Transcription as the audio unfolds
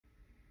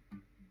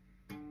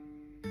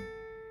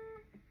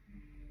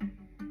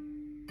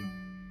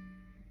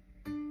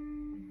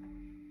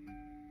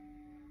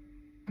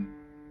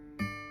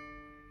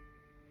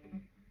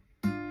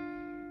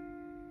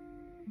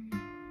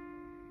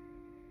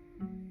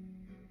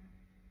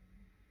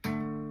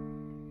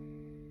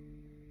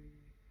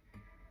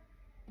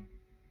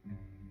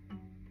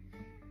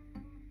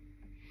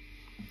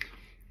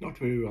not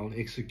very well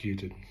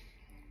executed,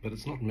 but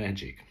it's not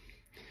magic.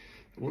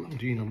 All I'm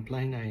doing, I'm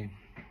playing a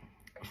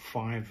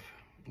 5,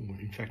 or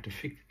in fact a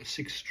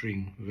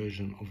 6-string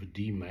version of a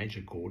D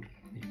major chord,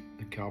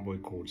 the cowboy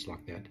chords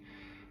like that.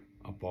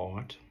 I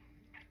bar it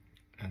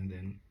and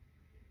then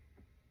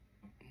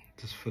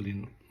just fill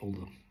in all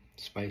the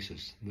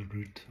spaces, the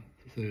root,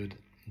 third,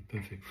 and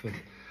perfect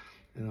fifth.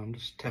 And I'm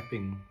just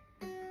tapping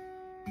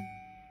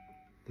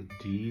the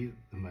D,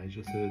 the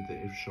major third, the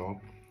F sharp,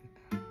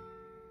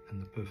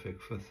 and the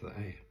perfect fifth, the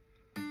A.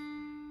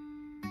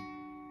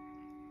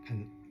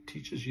 And it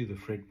teaches you the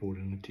fretboard,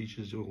 and it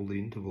teaches you all the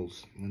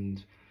intervals,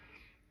 and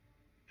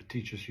it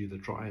teaches you the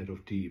triad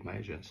of D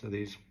major. So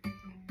there's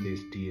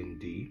D and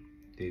D,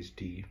 there's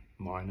D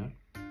minor,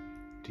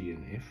 D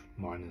and F,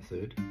 minor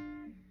third,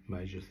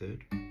 major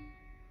third.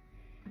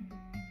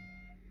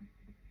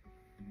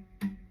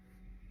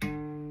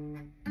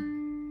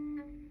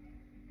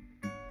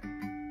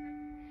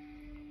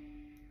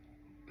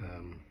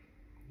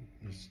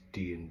 There's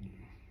D and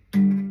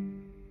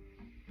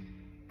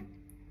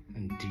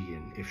D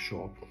and F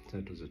sharp.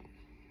 That was a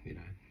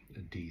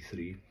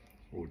D3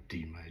 or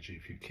D major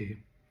if you care.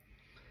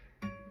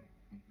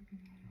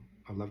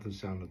 I love the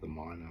sound of the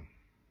minor.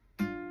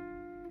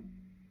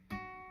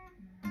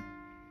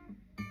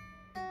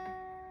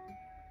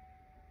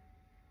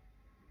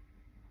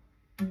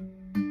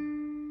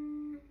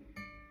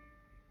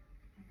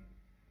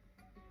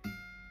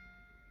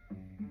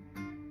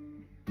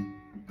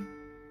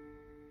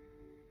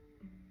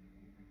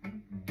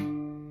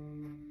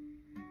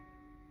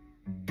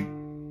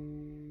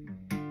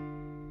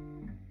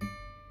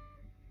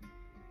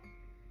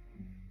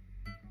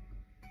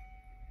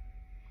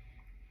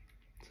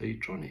 So you're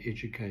trying to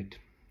educate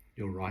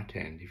your right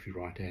hand, if you're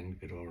right-hand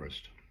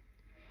guitarist,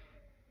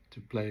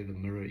 to play the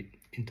mirror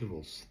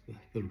intervals,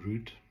 the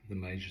root, the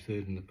major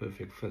third, and the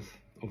perfect fifth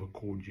of a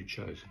chord you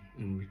chose.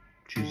 And we're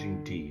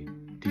choosing D,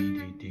 D,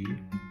 D, D,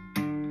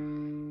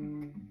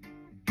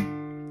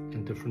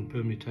 and different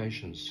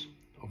permutations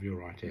of your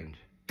right hand.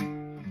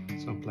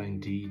 So I'm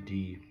playing D,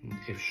 D,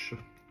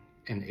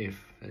 and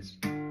F as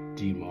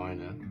D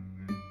minor.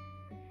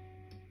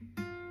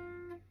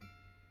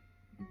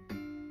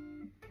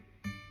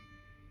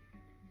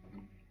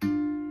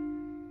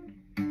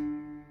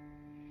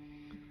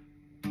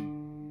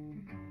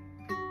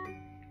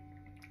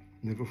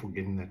 Never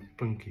forgetting that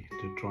pinky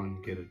to try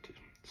and get it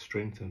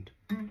strengthened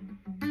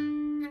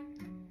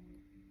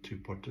to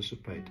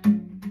participate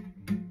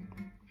in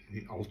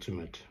the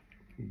ultimate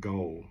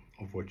goal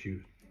of what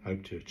you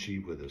hope to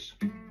achieve with this.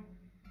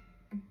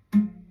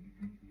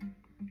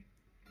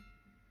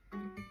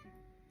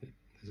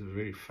 There's a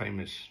very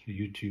famous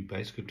YouTube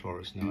bass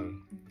guitarist now,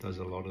 does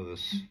a lot of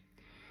this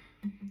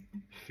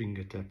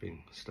finger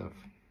tapping stuff.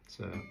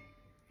 So,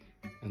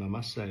 and I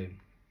must say,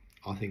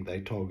 I think they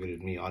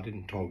targeted me. I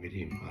didn't target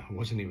him. I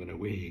wasn't even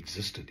aware he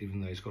existed,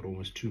 even though he's got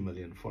almost 2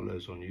 million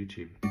followers on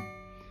YouTube.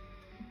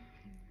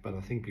 But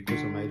I think because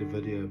I made a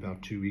video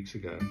about 2 weeks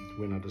ago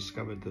when I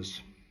discovered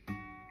this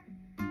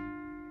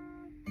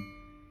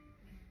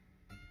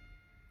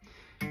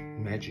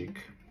magic,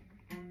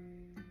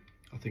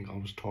 I think I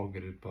was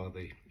targeted by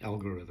the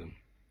algorithm.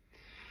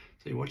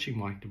 So you're watching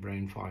Mike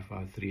DeBrain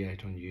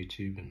 5538 on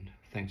YouTube, and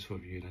thanks for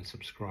viewing and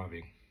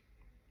subscribing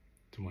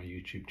to my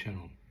YouTube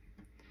channel.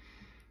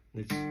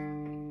 Let's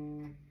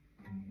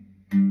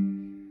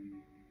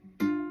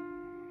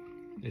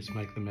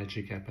make the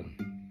magic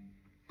happen.